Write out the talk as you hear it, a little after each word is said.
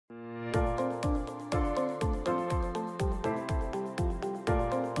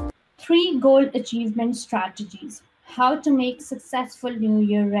Three goal achievement strategies. How to make successful New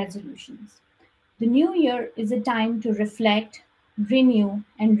Year resolutions. The new year is a time to reflect, renew,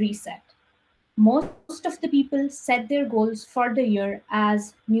 and reset. Most of the people set their goals for the year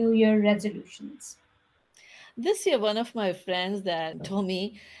as New Year resolutions. This year, one of my friends that told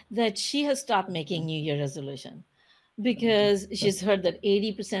me that she has stopped making New Year resolution because she's heard that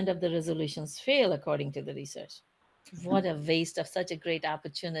 80% of the resolutions fail according to the research. What a waste of such a great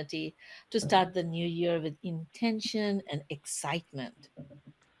opportunity to start the new year with intention and excitement.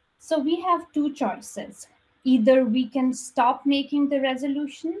 So we have two choices. Either we can stop making the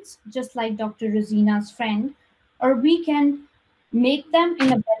resolutions, just like Dr. Rosina's friend, or we can make them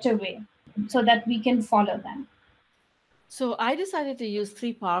in a better way so that we can follow them. So I decided to use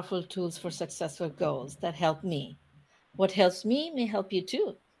three powerful tools for successful goals that help me. What helps me may help you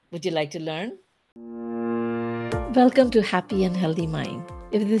too. Would you like to learn? Welcome to Happy and Healthy Mind.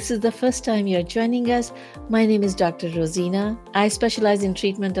 If this is the first time you're joining us, my name is Dr. Rosina. I specialize in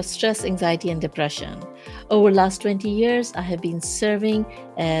treatment of stress, anxiety, and depression. Over the last 20 years, I have been serving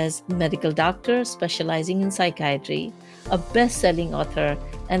as medical doctor specializing in psychiatry, a best-selling author,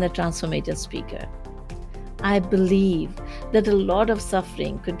 and a transformative speaker. I believe that a lot of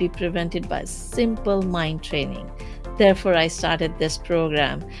suffering could be prevented by simple mind training. Therefore, I started this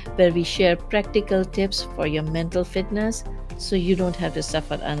program where we share practical tips for your mental fitness so you don't have to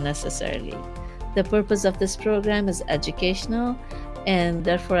suffer unnecessarily. The purpose of this program is educational, and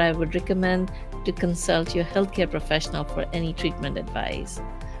therefore, I would recommend to consult your healthcare professional for any treatment advice.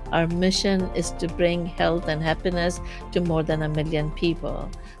 Our mission is to bring health and happiness to more than 1 million people.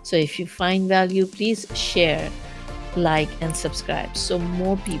 So if you find value, please share, like, and subscribe so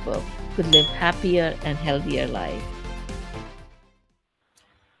more people could live happier and healthier life.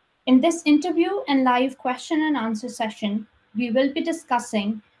 In this interview and live question and answer session, we will be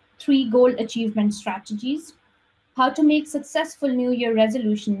discussing three goal achievement strategies, how to make successful New Year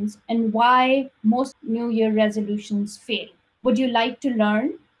resolutions, and why most New Year resolutions fail. Would you like to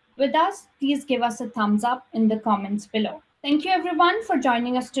learn with us? Please give us a thumbs up in the comments below. Thank you everyone for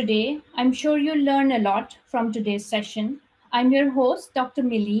joining us today. I'm sure you'll learn a lot from today's session. I'm your host, Dr.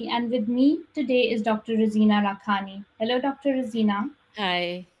 Millie, and with me today is Dr. Razina Rakhani. Hello, Dr. Razina.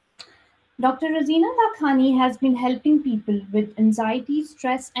 Hi. Dr. Razina Lakhani has been helping people with anxiety,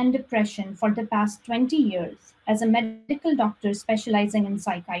 stress, and depression for the past 20 years as a medical doctor specializing in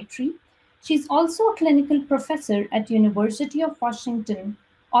psychiatry. She's also a clinical professor at University of Washington,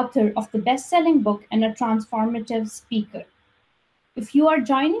 author of the best-selling book, and a transformative speaker. If you are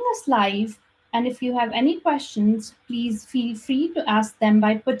joining us live and if you have any questions, please feel free to ask them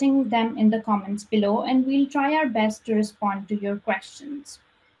by putting them in the comments below, and we'll try our best to respond to your questions.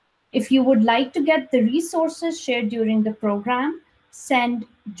 If you would like to get the resources shared during the program, send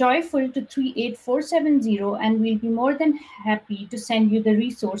joyful to 38470 and we'll be more than happy to send you the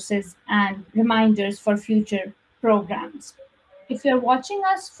resources and reminders for future programs. If you're watching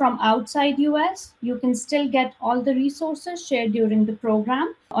us from outside US, you can still get all the resources shared during the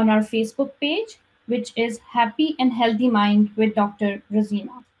program on our Facebook page, which is Happy and Healthy Mind with Dr.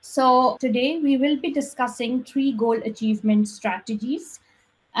 Rosina. So today we will be discussing three goal achievement strategies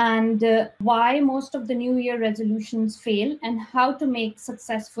and why most of the New Year resolutions fail and how to make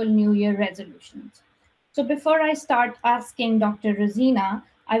successful New Year resolutions. So, before I start asking Dr. Rosina,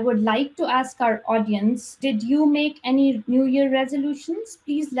 I would like to ask our audience, did you make any New Year resolutions?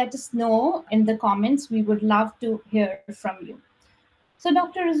 Please let us know in the comments. We would love to hear from you. So,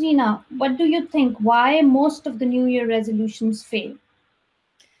 Dr. Rosina, what do you think? Why most of the New Year resolutions fail?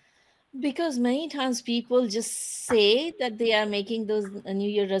 Because many times people just say that they are making those New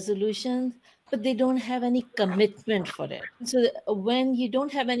Year resolutions, but they don't have any commitment for it. So when you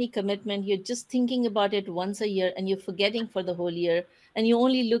don't have any commitment, you're just thinking about it once a year and you're forgetting for the whole year, and you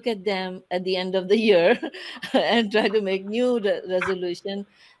only look at them at the end of the year and try to make new resolution.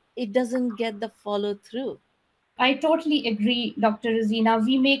 It doesn't get the follow through. I totally agree, Dr. Rosina.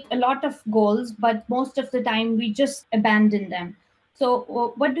 We make a lot of goals, but most of the time we just abandon them.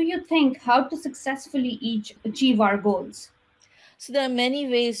 So, what do you think? How to successfully each achieve our goals? So there are many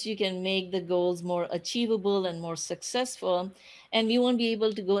ways you can make the goals more achievable and more successful. And we won't be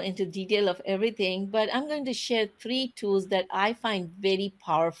able to go into detail of everything, but I'm going to share three tools that I find very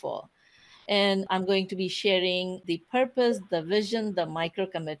powerful. And I'm going to be sharing the purpose, the vision, the micro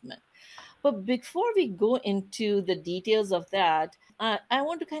commitment. But before we go into the details of that, I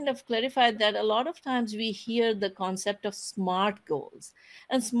want to kind of clarify that a lot of times we hear the concept of SMART goals.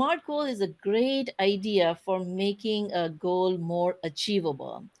 And SMART goal is a great idea for making a goal more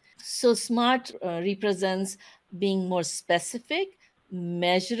achievable. So, SMART represents being more specific,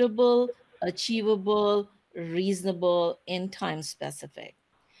 measurable, achievable, reasonable, and time specific.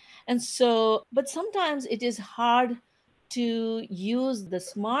 And so, but sometimes it is hard to use the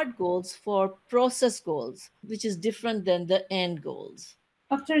SMART goals for process goals, which is different than the end goals.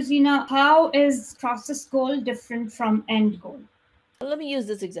 Dr. Zina, how is process goal different from end goal? Let me use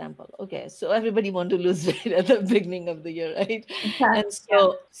this example. Okay, so everybody want to lose weight at the beginning of the year, right? And Exactly.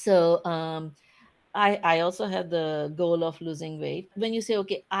 Yeah. so I also have the goal of losing weight. When you say,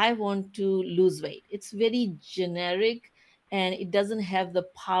 okay, I want to lose weight, it's very generic and it doesn't have the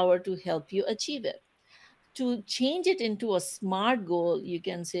power to help you achieve it. To change it into a SMART goal, you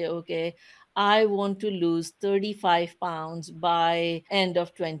can say, okay, I want to lose 35 pounds by end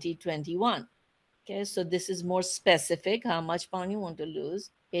of 2021. Okay, so this is more specific how much pound you want to lose.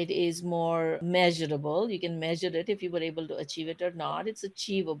 It is more measurable. You can measure it if you were able to achieve it or not. It's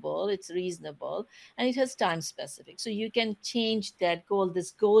achievable, it's reasonable, and it has time specific. So you can change that goal.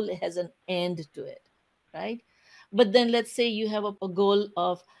 This goal has an end to it, right? But then let's say you have a goal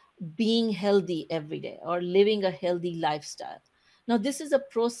of being healthy every day or living a healthy lifestyle. Now, this is a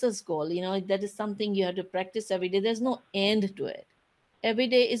process goal, that is something you have to practice every day. There's no end to it. Every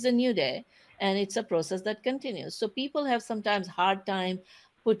day is a new day, and it's a process that continues. So people have sometimes hard time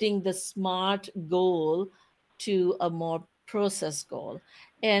putting the SMART goal to a more process goal.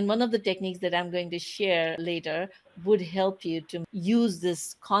 And one of the techniques that I'm going to share later would help you to use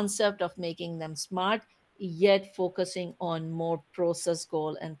this concept of making them SMART, yet focusing on more process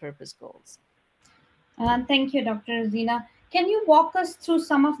goal and purpose goals. Thank you, Dr. Zina. Can you walk us through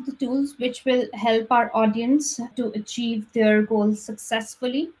some of the tools which will help our audience to achieve their goals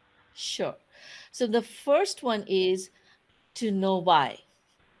successfully? Sure. So the first one is to know why.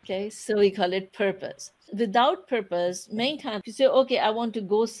 Okay, so we call it purpose. Without purpose, many times you say, okay, I want to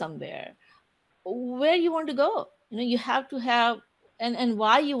go somewhere. Where you want to go? You have to have, and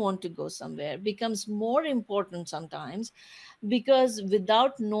why you want to go somewhere becomes more important sometimes, because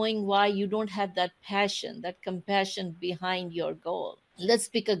without knowing why, you don't have that passion, that compassion behind your goal. Let's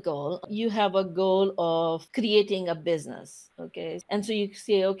pick a goal. You have a goal of creating a business, okay? And so you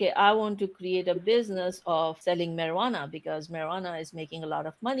say, okay, I want to create a business of selling marijuana because marijuana is making a lot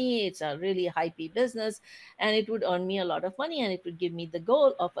of money. It's a really hypey business, and it would earn me a lot of money, and it would give me the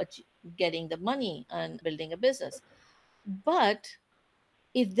goal of getting the money and building a business. But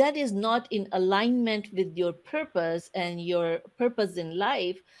if that is not in alignment with your purpose and your purpose in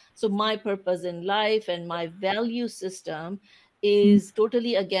life, so my purpose in life and my value system is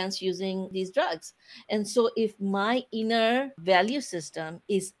totally against using these drugs. And so if my inner value system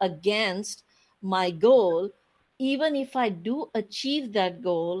is against my goal, even if I do achieve that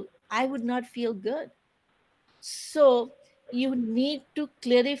goal, I would not feel good. So you need to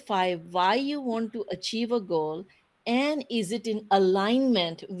clarify why you want to achieve a goal, and is it in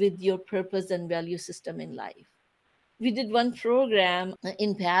alignment with your purpose and value system in life. We did one program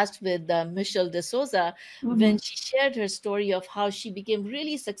in past with Michelle De Souza, Mhm. when she shared her story of how she became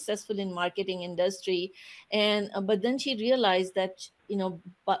really successful in marketing industry, and but then she realized that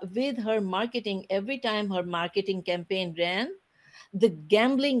with her marketing, every time her marketing campaign ran, the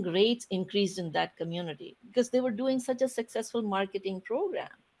gambling rates increased in that community because they were doing such a successful marketing program.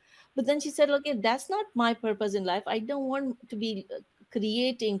 But then she said, okay, that's not my purpose in life. I don't want to be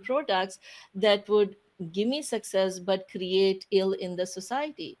creating products that would give me success but create ill in the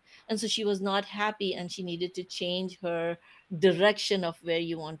society. And so she was not happy, and she needed to change her direction of where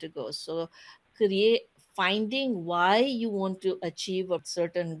you want to go. So create finding why you want to achieve a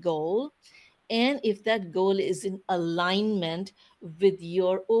certain goal, and if that goal is in alignment with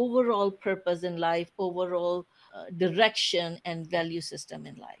your overall purpose in life, overall direction and value system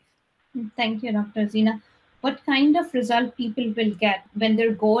in life. Thank you, Dr. Zina. What kind of result people will get when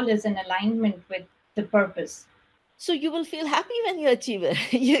their goal is in alignment with the purpose? So you will feel happy when you achieve it.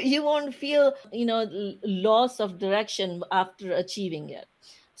 You won't feel loss of direction after achieving it.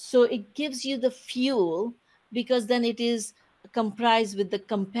 So it gives you the fuel, because then it is comprised with the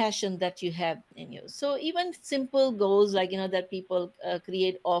compassion that you have in you. So even simple goals like that people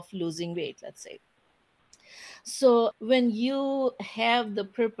create of losing weight, let's say. So when you have the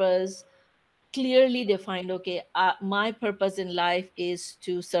purpose clearly defined, okay, my purpose in life is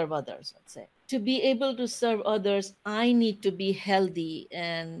to serve others, let's say. To be able to serve others, I need to be healthy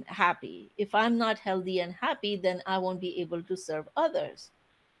and happy. If I'm not healthy and happy, then I won't be able to serve others.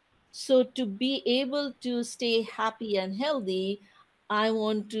 So, to be able to stay happy and healthy, I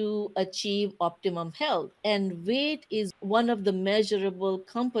want to achieve optimum health. And weight is one of the measurable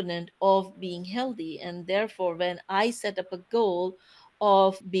component of being healthy. And therefore, when I set up a goal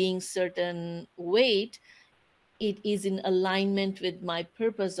of being certain weight, it is in alignment with my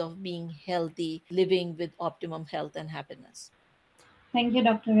purpose of being healthy, living with optimum health and happiness. Thank you,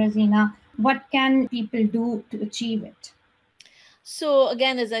 Dr. Razina. What can people do to achieve it? So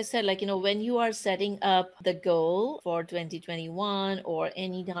again, as I said, when you are setting up the goal for 2021 or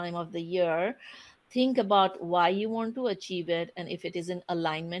any time of the year, think about why you want to achieve it and if it is in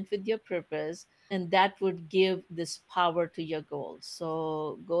alignment with your purpose, and that would give this power to your goals.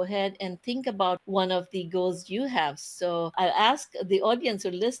 So go ahead and think about one of the goals you have. So I'll ask the audience who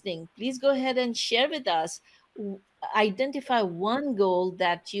are listening, please go ahead and share with us. Identify one goal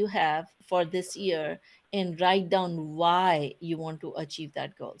that you have for this year and write down why you want to achieve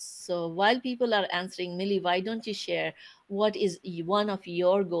that goal. So while people are answering, Millie, why don't you share what is one of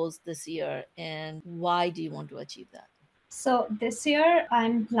your goals this year and why do you want to achieve that? So this year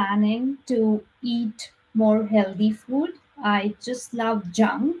I'm planning to eat more healthy food. I just love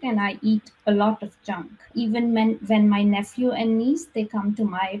junk and I eat a lot of junk. Even when my nephew and niece they come to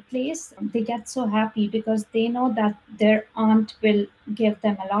my place, they get so happy because they know that their aunt will give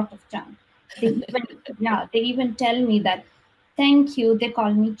them a lot of junk. They even they even tell me that thank you. They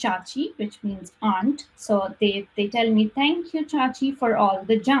call me Chachi, which means aunt. So they tell me thank you, Chachi, for all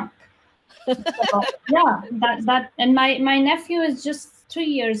the junk. So, yeah, that and my nephew is just 3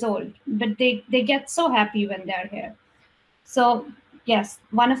 years old, but they get so happy when they're here. So yes,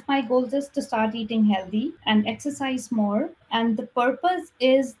 one of my goals is to start eating healthy and exercise more. And the purpose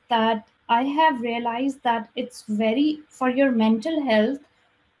is that I have realized that it's very for your mental health,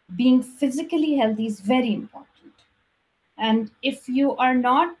 being physically healthy is very important. And if you are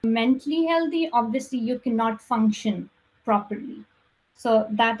not mentally healthy, obviously you cannot function properly. So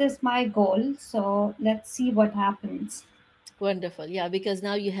that is my goal. So let's see what happens. Wonderful. Yeah, because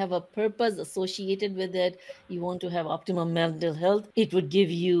now you have a purpose associated with it. You want to have optimum mental health. It would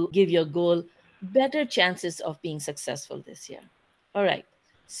give your goal better chances of being successful this year. All right.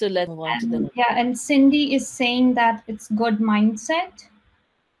 So let's move on to the And next. yeah, and Cindy is saying that it's good mindset.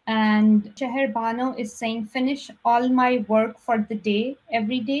 And Sheher Bano is saying finish all my work for the day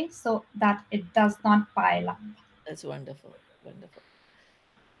every day so that it does not pile up. That's wonderful. Wonderful.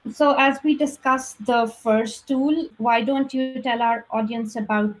 So, as we discussed the first tool, why don't you tell our audience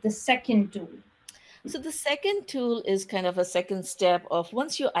about the second tool? So the second tool is kind of a second step of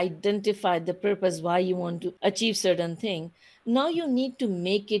once you identify the purpose why you want to achieve certain thing, now you need to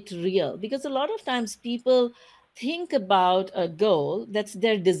make it real because a lot of times people think about a goal that's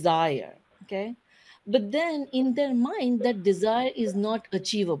their desire, okay? But then in their mind that desire is not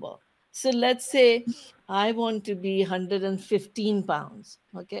achievable. So let's say I want to be 115 pounds,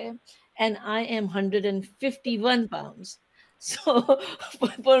 okay? And I am 151 pounds. So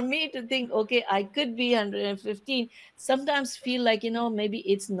for me to think, okay, I could be 115, sometimes feel like, maybe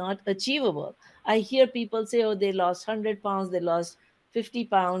it's not achievable. I hear people say, oh, they lost 100 pounds, they lost 50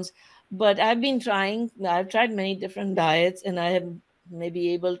 pounds. But I've tried many different diets and I have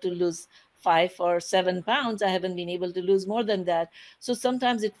maybe able to lose 5 or 7 pounds. I haven't been able to lose more than that. So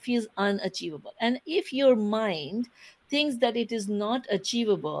sometimes it feels unachievable. And if your mind thinks that it is not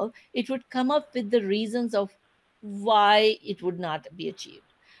achievable, it would come up with the reasons of why it would not be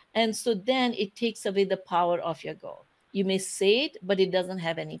achieved. And so then it takes away the power of your goal. You may say it, but it doesn't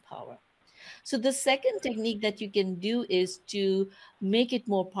have any power. So the second technique that you can do is to make it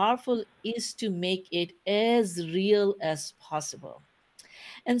more powerful is to make it as real as possible.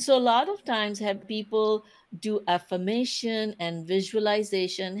 And so a lot of times have people do affirmation and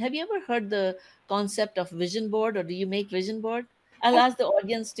visualization. Have you ever heard the concept of vision board or do you make vision board? I'll ask the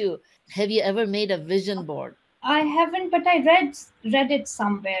audience too. Have you ever made a vision board? I haven't, but I read it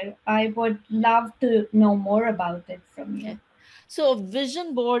somewhere. I would love to know more about it from you. Okay. So a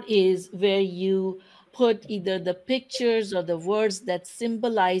vision board is where you put either the pictures or the words that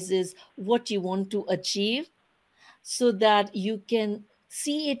symbolizes what you want to achieve so that you can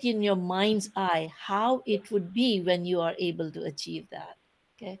see it in your mind's eye how it would be when you are able to achieve that.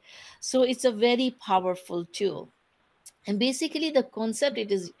 Okay. So it's a very powerful tool. And basically the concept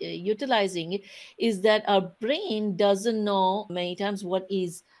it is utilizing is that our brain doesn't know many times what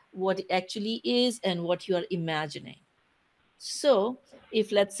it actually is and what you are imagining. So,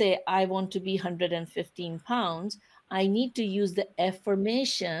 if let's say I want to be 115 pounds, I need to use the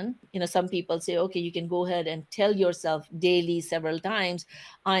affirmation. Some people say, okay, you can go ahead and tell yourself daily several times,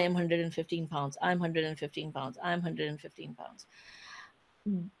 I am 115 pounds, I'm 115 pounds, I'm 115 pounds.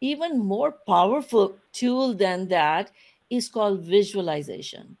 Even more powerful tool than that is called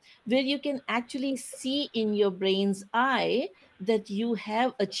visualization, where you can actually see in your brain's eye that you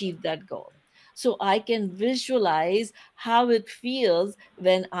have achieved that goal. so I can visualize how it feels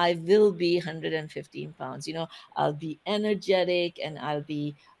when I will be 115 pounds. I'll be energetic, and I'll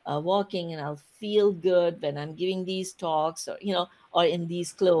be walking, and I'll feel good when I'm giving these talks, or in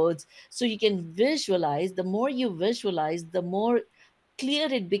these clothes. So you can visualize. The more you visualize, the more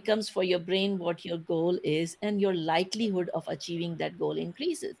clear it becomes for your brain what your goal is, and your likelihood of achieving that goal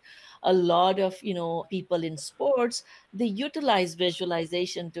increases. A lot of people in sports, they utilize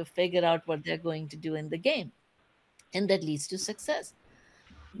visualization to figure out what they're going to do in the game, and that leads to success.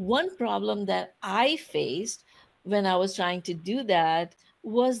 One problem that I faced when I was trying to do that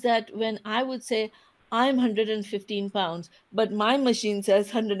was that when I would say, I'm 115 pounds, but my machine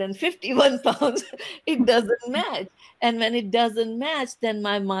says 151 pounds, it doesn't match. And when it doesn't match, then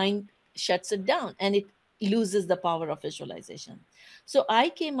my mind shuts it down and it loses the power of visualization. So I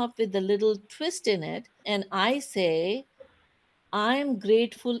came up with a little twist in it, and I say, I'm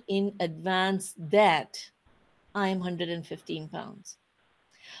grateful in advance that I'm 115 pounds.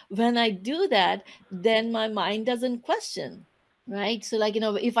 When I do that, then my mind doesn't question, right? So, like,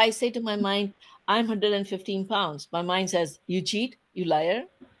 if I say to my mind, I'm 115 pounds, my mind says, you cheat, you liar.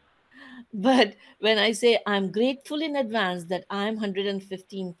 But when I say I'm grateful in advance that I'm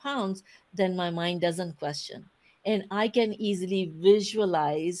 115 pounds, then my mind doesn't question. And I can easily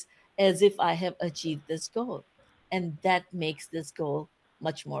visualize as if I have achieved this goal. And that makes this goal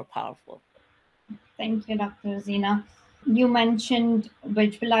much more powerful. Thank you, Dr. Zina. You mentioned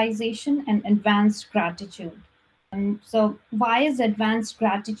visualization and advanced gratitude. So, why is advanced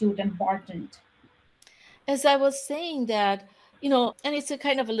gratitude important? As I was saying that, and it's a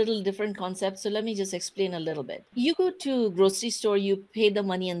kind of a little different concept. So let me just explain a little bit. You go to grocery store, you pay the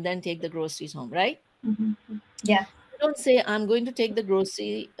money and then take the groceries home, right? Mhm. Yeah, You don't say, I'm going to take the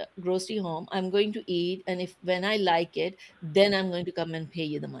grocery home, I'm going to eat, and if when I like it, then I'm going to come and pay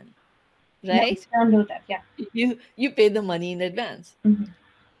you the money, no, right? don't do that. Yeah. You pay the money in advance. Mhm.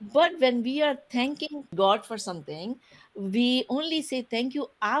 But when we are thanking God for something, we only say thank you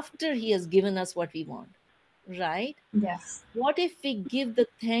after He has given us what we want, right? Yes. What if we give the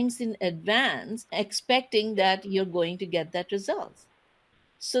thanks in advance, expecting that you're going to get that result?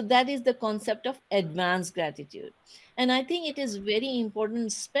 So that is the concept of advanced gratitude. And I think it is very important,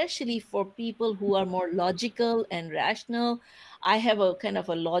 especially for people who are more logical and rational. I have a kind of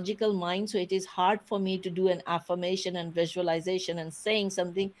a logical mind, so it is hard for me to do an affirmation and visualization and saying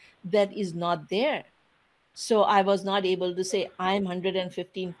something that is not there. So I was not able to say I'm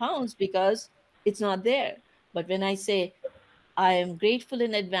 115 pounds because it's not there. But when I say I am grateful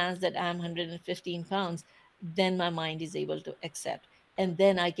in advance that I'm 115 pounds, then my mind is able to accept. And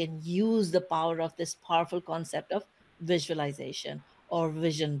then I can use the power of this powerful concept of visualization or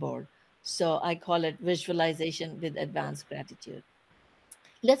vision board. So I call it visualization with advanced gratitude.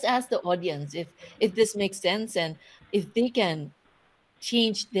 Let's ask the audience if this makes sense, and if they can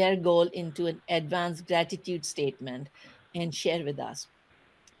change their goal into an advanced gratitude statement and share with us.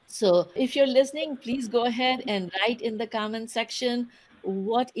 So, if you're listening, please go ahead and write in the comment section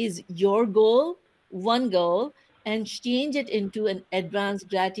what is your goal, one goal, and change it into an advanced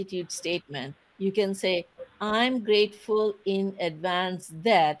gratitude statement. You can say, I'm grateful in advance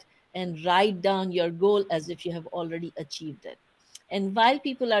that, and write down your goal as if you have already achieved it. And while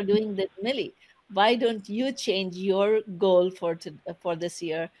people are doing this, Millie, why don't you change your goal for this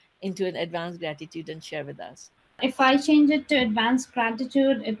year into an advanced gratitude and share with us? If I change it to advanced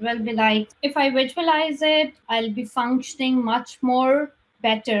gratitude, it will be like if I visualize it, I'll be functioning much more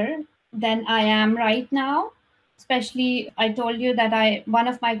better than I am right now. Especially, I told you that I one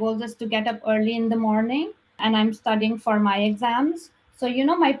of my goals is to get up early in the morning, and I'm studying for my exams. So,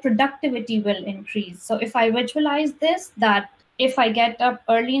 my productivity will increase. So, if I visualize this, that if I get up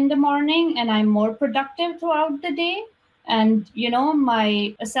early in the morning and I'm more productive throughout the day, and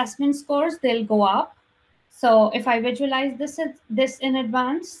my assessment scores, they'll go up. So if I visualize this in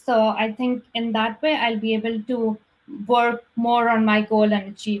advance, so I think in that way I'll be able to work more on my goal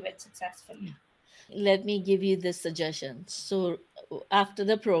and achieve it successfully. Let me give you this suggestion. So after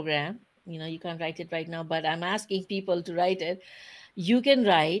the program, you can write it right now, but I'm asking people to write it. You can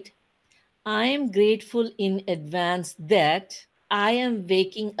write, I am grateful in advance that I am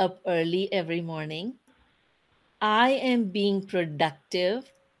waking up early every morning. I am being productive,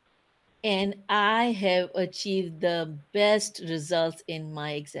 and I have achieved the best results in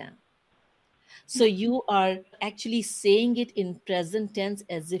my exam. So you are actually saying it in present tense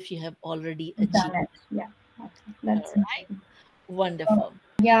as if you have already Done achieved. it. Yeah. Okay. All That's right. important. So, Wonderful.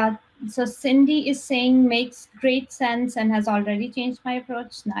 yeah. So Cindy is saying makes great sense and has already changed my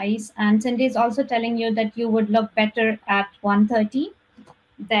approach. Nice. And Cindy is also telling you that you would look better at 1:30.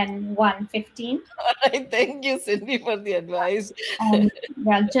 then 1:15. All right. Thank you, Cindy, for the advice. And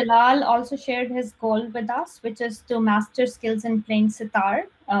well, Jalal also shared his goal with us, which is to master skills in playing sitar,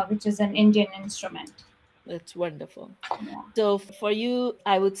 which is an Indian instrument. That's wonderful. Yeah. So for you,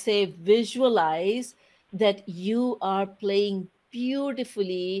 I would say visualize that you are playing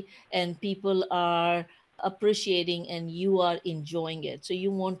beautifully and people are appreciating and you are enjoying it. So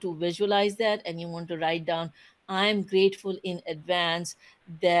you want to visualize that and you want to write down, I'm grateful in advance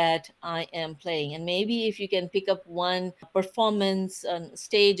that I am playing. And maybe if you can pick up one performance on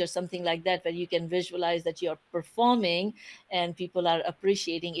stage or something like that, where you can visualize that you're performing and people are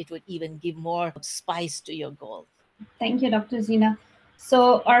appreciating, it would even give more spice to your goal. Thank you, Dr. Zina.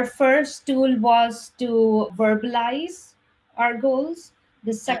 So, our first tool was to verbalize our goals.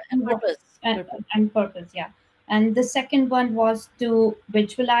 The And second one, purpose. Purpose. and purpose, yeah. And the second one was to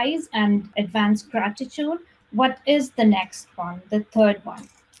visualize and advance gratitude. What is the next one? The third one?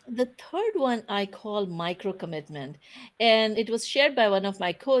 The third one I call micro commitment, and it was shared by one of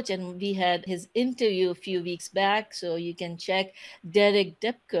my coach, and we had his interview a few weeks back, so you can check. Derek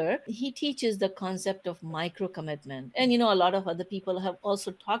Depker, he teaches the concept of micro commitment, and a lot of other people have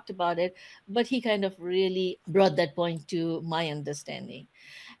also talked about it, but he kind of really brought that point to my understanding.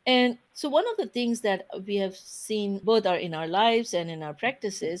 And so one of the things that we have seen both are in our lives and in our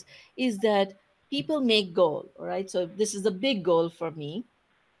practices is that people make goal. All right, so this is a big goal for me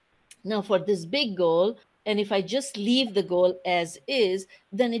now. For this big goal, and if I just leave the goal as is,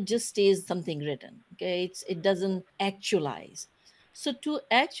 then it just stays something written. Okay, it doesn't actualize. So to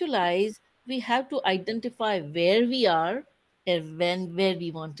actualize, we have to identify where we are and where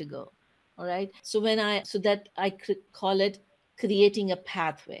we want to go. All right. So that I could call it creating a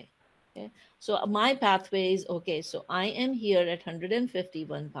pathway. Okay. So my pathway is okay. So I am here at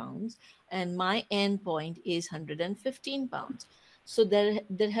 151 pounds, and my end point is 115 pounds. So there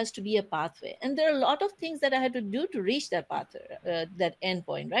has to be a pathway, and there are a lot of things that I had to do to reach that path, that end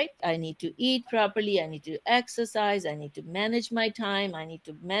point. Right, I need to eat properly, I need to exercise, I need to manage my time, I need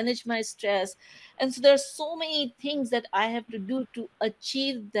to manage my stress. And so there are so many things that I have to do to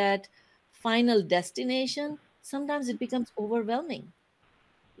achieve that final destination. Sometimes it becomes overwhelming,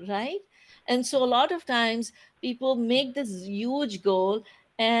 right? And so a lot of times people make this huge goal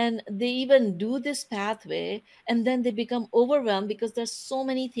and they even do this pathway, and then they become overwhelmed because there's so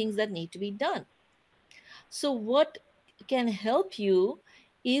many things that need to be done. So what can help you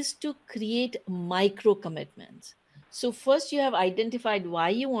is to create micro commitments. So first you have identified why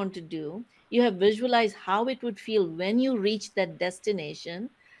you want to do, you have visualized how it would feel when you reach that destination,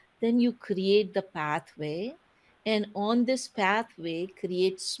 then you create the pathway, and on this pathway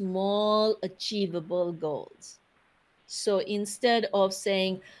create small achievable goals. So instead of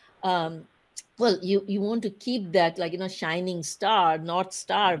saying, um, well, you want to keep that, like, shining star, north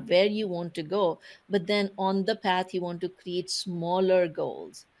star, where you want to go, but then on the path you want to create smaller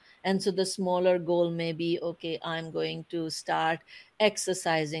goals. And so the smaller goal may be, okay, I'm going to start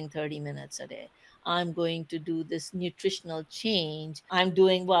exercising 30 minutes a day, I'm going to do this nutritional change, I'm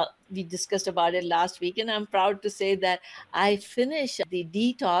doing, well, we discussed about it last week, and I'm proud to say that I finished the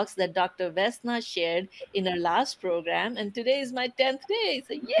detox that Dr. Vesna shared in our last program, and today is my 10th day.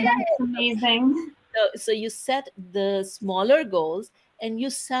 So yeah. That's amazing. So you set the smaller goals and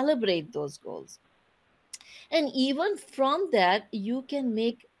you celebrate those goals. And even from that, you can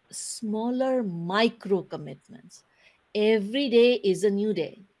make smaller micro commitments. Every day is a new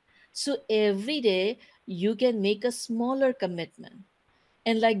day. So every day you can make a smaller commitment.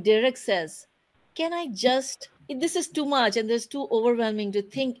 And like Derek says, can I just, this is too much and there's too overwhelming to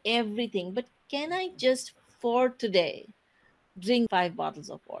think everything, but can I just for today drink 5 bottles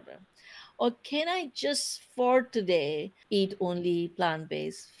of water? Or can I just for today eat only plant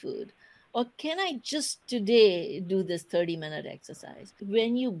based food? Or can I just today do this 30-minute exercise?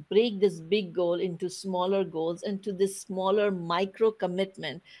 When you break this big goal into smaller goals and to this smaller micro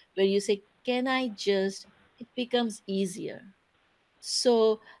commitment where you say, can I just, it becomes easier.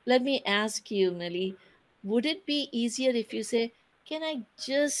 So let me ask you, Millie, would it be easier if you say, can I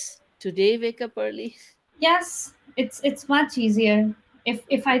just today wake up early? Yes, it's much easier.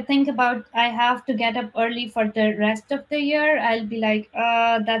 If I think about I have to get up early for the rest of the year, I'll be like,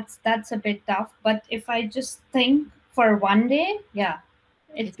 that's a bit tough. But if I just think for one day, yeah,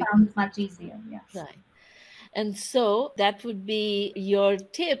 it It becomes sounds much easier. Yes. right. And so that would be your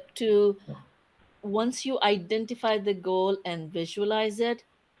tip to, once you identify the goal and visualize it,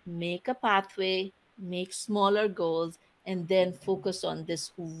 make a pathway, make smaller goals, and then focus on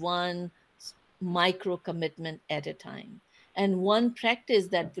this one micro commitment at a time. And one practice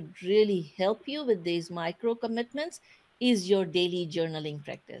that would really help you with these micro commitments is your daily journaling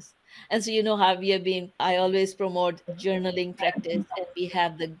practice. And so, you know how we have been, I always promote journaling practice, and we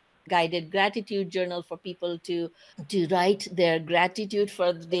have the guided gratitude journal for people to write their gratitude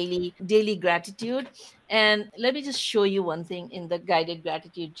for the daily gratitude. And let me just show you one thing in the guided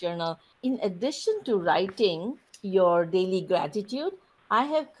gratitude journal. In addition to writing your daily gratitude, I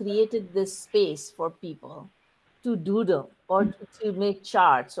have created this space for people to doodle or to make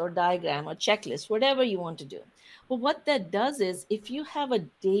charts or diagram or checklist, whatever you want to do. But what that does is, if you have a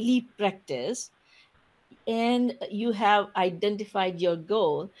daily practice and you have identified your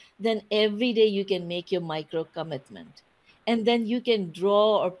goal, then every day you can make your micro commitment. And then you can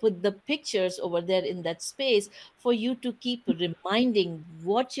draw or put the pictures over there in that space for you to keep reminding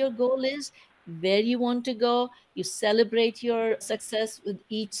what your goal is, where you want to go. You celebrate your success with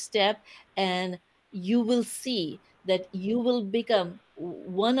each step, and you will see that you will become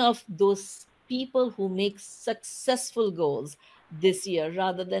one of those people who make successful goals this year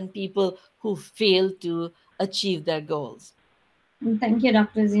rather than people who fail to achieve their goals. Thank you,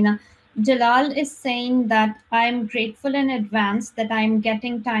 Dr. Zina. Jalal is saying that I'm grateful in advance that I'm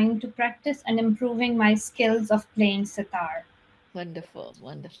getting time to practice and improving my skills of playing sitar. Wonderful,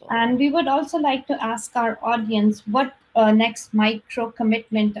 wonderful. And we would also like to ask our audience what next micro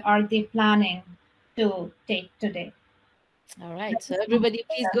commitment are they planning to take today? All right. Let So, us know. everybody,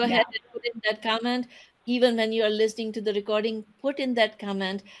 please go Yeah. ahead and put in that comment. Even when you are listening to the recording, put in that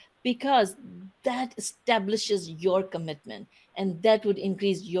comment, because that establishes your commitment and that would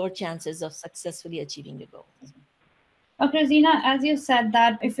increase your chances of successfully achieving your goals. Okay, Zina, as you said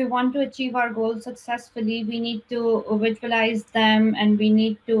that if we want to achieve our goals successfully, we need to visualize them and we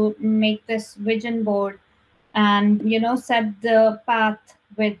need to make this vision board and set the path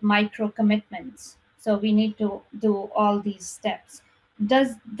with micro commitments. So we need to do all these steps.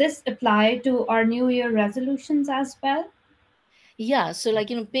 Does this apply to our New Year resolutions as well? Yeah. So, like,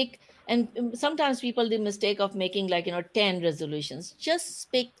 pick, and sometimes people do mistake of making, like, 10 resolutions.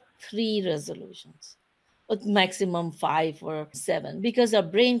 Just pick three resolutions, with maximum five or seven, because our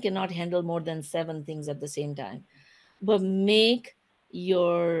brain cannot handle more than seven things at the same time. But make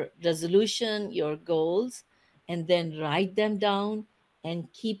your resolution, your goals, and then write them down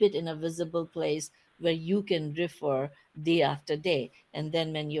and keep it in a visible place where you can refer day after day. And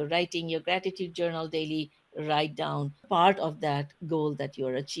then when you're writing your gratitude journal daily, write down part of that goal that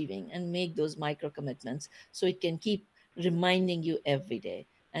you're achieving and make those micro commitments so it can keep reminding you every day.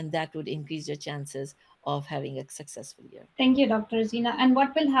 And that would increase your chances of having a successful year. Thank you, Dr. Zina. And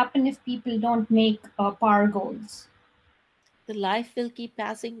what will happen if people don't make PAR goals? The life will keep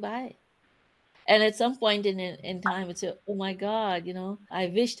passing by. And at some point in time, it's a, oh my God, I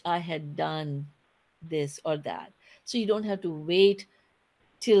wished I had done this or that. So you don't have to wait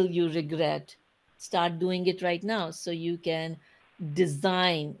till you regret. Start doing it right now so you can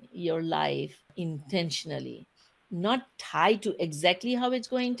design your life intentionally, not tied to exactly how it's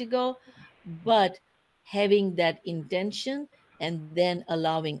going to go, but having that intention and then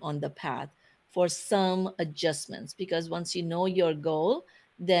allowing on the path for some adjustments. Because once you know your goal,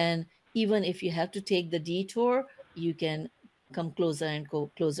 then even if you have to take the detour, you can come closer and go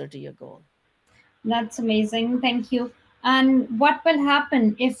closer to your goal. That's amazing. Thank you. And what will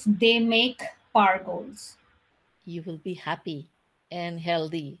happen if they make PAR goals? You will be happy and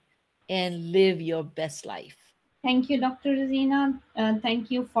healthy and live your best life. Thank you, Dr. Rosina. Thank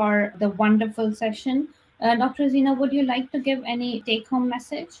you for the wonderful session. Dr. Rosina, would you like to give any take home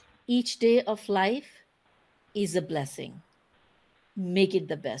message? Each day of life is a blessing. Make it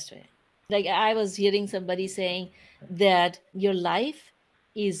the best way. Like, I was hearing somebody saying that your life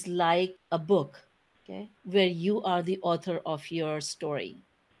is like a book, okay, where you are the author of your story.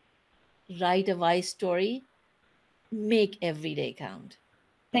 Write a wise story, make every day count.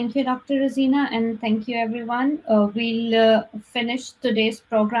 Thank you, Dr. Rosina, and thank you, everyone. We'll finish today's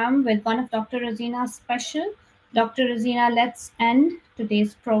program with one of Dr. Rosina's special. Dr. Rosina, let's end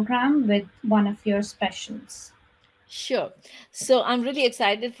today's program with one of your specials. Sure. So I'm really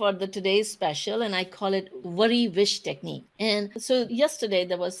excited for the today's special, and I call it worry wish technique. And so yesterday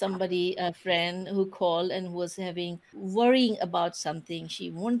there was somebody, a friend, who called and who was having worrying about something.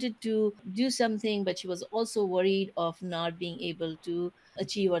 She wanted to do something, but she was also worried of not being able to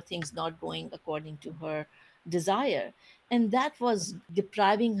achieve, or things not going according to her desire. And that was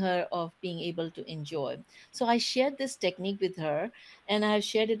depriving her of being able to enjoy. So I shared this technique with her, and I've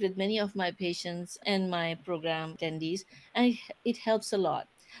shared it with many of my patients and my program attendees, and it helps a lot.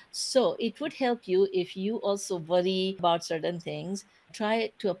 So it would help you if you also worry about certain things.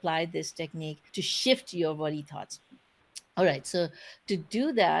 Try to apply this technique to shift your worry thoughts. All right, so to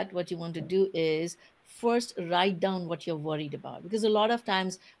do that, what you want to do is first write down what you're worried about, because a lot of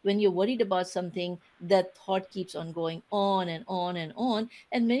times when you're worried about something, that thought keeps on going on and on and on.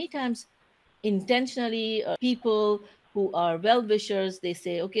 And many times intentionally, people who are well wishers, they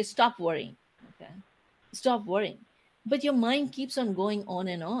say, okay, stop worrying. Okay, stop worrying. But your mind keeps on going on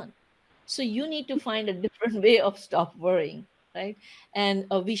and on. So you need to find a different way of stop worrying, right? And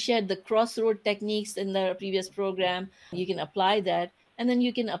we shared the crossroad techniques in the previous program. You can apply that, and then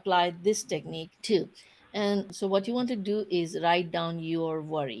you can apply this technique too. And so what you want to do is write down your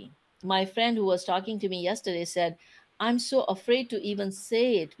worry. My friend who was talking to me yesterday said, I'm so afraid to even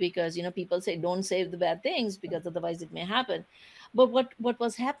say it, because people say don't say the bad things because otherwise it may happen. But what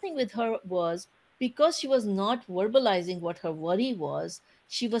was happening with her was, because she was not verbalizing what her worry was,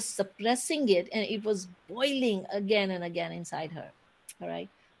 she was suppressing it, and it was boiling again and again inside her. All right.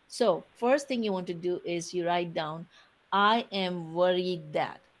 So first thing you want to do is you write down, I am worried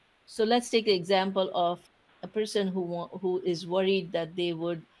that. So let's take the example of a person who is worried that they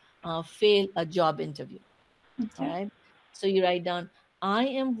would fail a job interview. All Okay. right. So you write down, I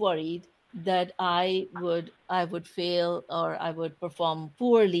am worried that I would fail, or I would perform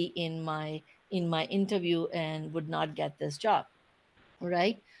poorly in my interview and would not get this job. All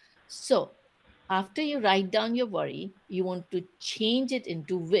right. So after you write down your worry, you want to change it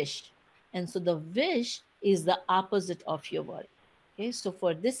into wish. And so the wish is the opposite of your worry. Okay. So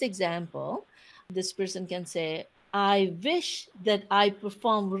for this example, this person can say, I wish that I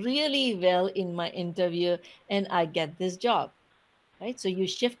perform really well in my interview and I get this job. Right. So you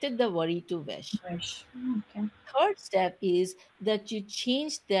shifted the worry to wish. Wish. Okay. Third step is that you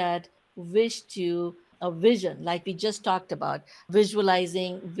change that wish to a vision, like we just talked about,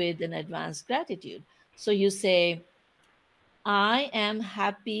 visualizing with an advanced gratitude. So you say, I am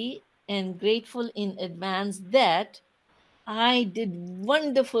happy and grateful in advance that I did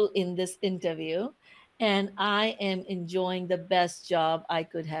wonderful in this interview and I am enjoying the best job I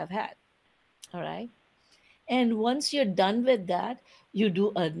could have had. All right. And once you're done with that, you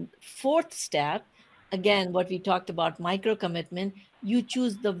do a fourth step. Again, what we talked about, micro commitment, you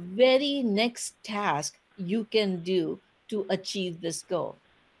choose the very next task you can do to achieve this goal.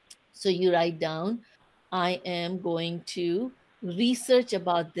 So you write down, I am going to research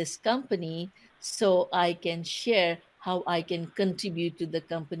about this company so I can share how I can contribute to the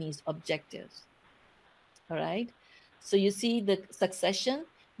company's objectives. All right. So you see the succession.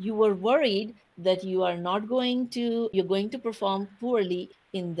 You were worried that you're going to perform poorly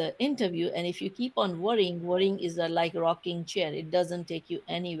in the interview. And if you keep on worrying is like a rocking chair. It doesn't take you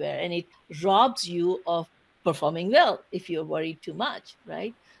anywhere, and it robs you of performing well if you're worried too much,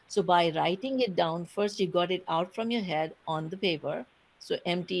 right? So by writing it down, first you got it out from your head on the paper. So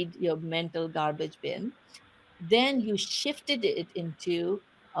emptied your mental garbage bin. Then you shifted it into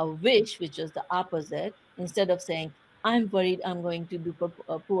a wish, which was the opposite. Instead of saying, I'm worried I'm going to do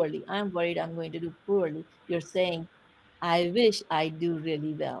poorly, I'm worried I'm going to do poorly, you're saying, I wish I do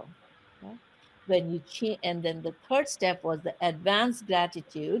really well. Okay? When you change, and then the third step was the advanced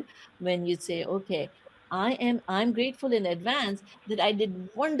gratitude, when you say, okay, I'm grateful in advance that I did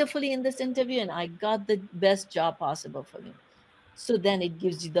wonderfully in this interview and I got the best job possible for me. So then it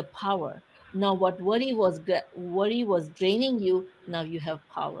gives you the power. Now what worry was draining you, now you have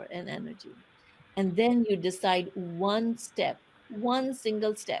power and energy. And then you decide one step, one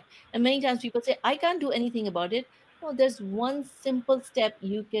single step. And many times people say, I can't do anything about it. No, there's one simple step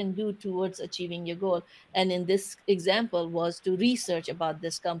you can do towards achieving your goal. And in this example was to research about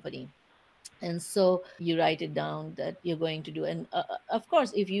this company. And so you write it down that you're going to do. And of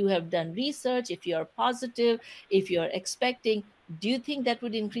course, if you have done research, if you're positive, if you're expecting, do you think that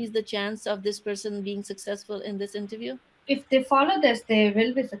would increase the chance of this person being successful in this interview? If they follow this, they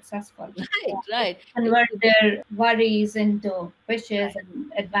will be successful. Right, Yeah. If right. they If convert you- their worries into wishes right.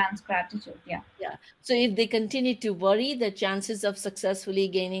 and advanced gratitude. Yeah. Yeah. So if they continue to worry, the chances of successfully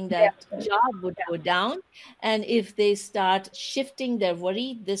gaining Yeah. that job would go down. And if they start shifting their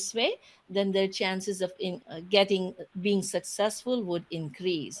worry this way, then their chances of being successful would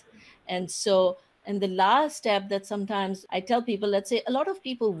increase. And so, and the last step that sometimes I tell people, let's say a lot of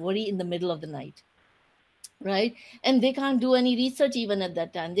people worry in the middle of the night, right? And they can't do any research even at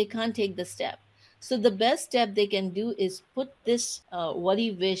that time. They can't take the step. So the best step they can do is put this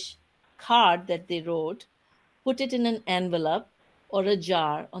worry wish card that they wrote, put it in an envelope or a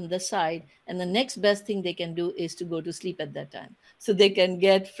jar on the side, and the next best thing they can do is to go to sleep at that time, so they can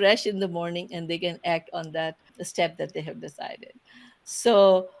get fresh in the morning and they can act on that step that they have decided.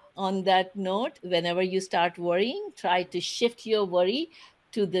 So on that note, whenever you start worrying, try to shift your worry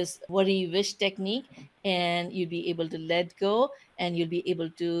to this worry wish technique, and you'll be able to let go, and you'll be able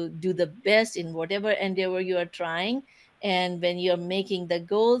to do the best in whatever endeavor you are trying. And when you're making the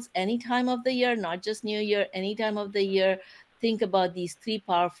goals any time of the year, not just New Year, any time of the year, think about these three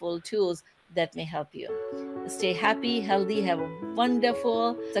powerful tools that may help you. Stay happy, healthy, have a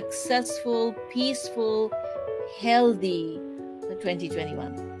wonderful, successful, peaceful, healthy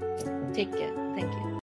 2021. Take care. Thank you.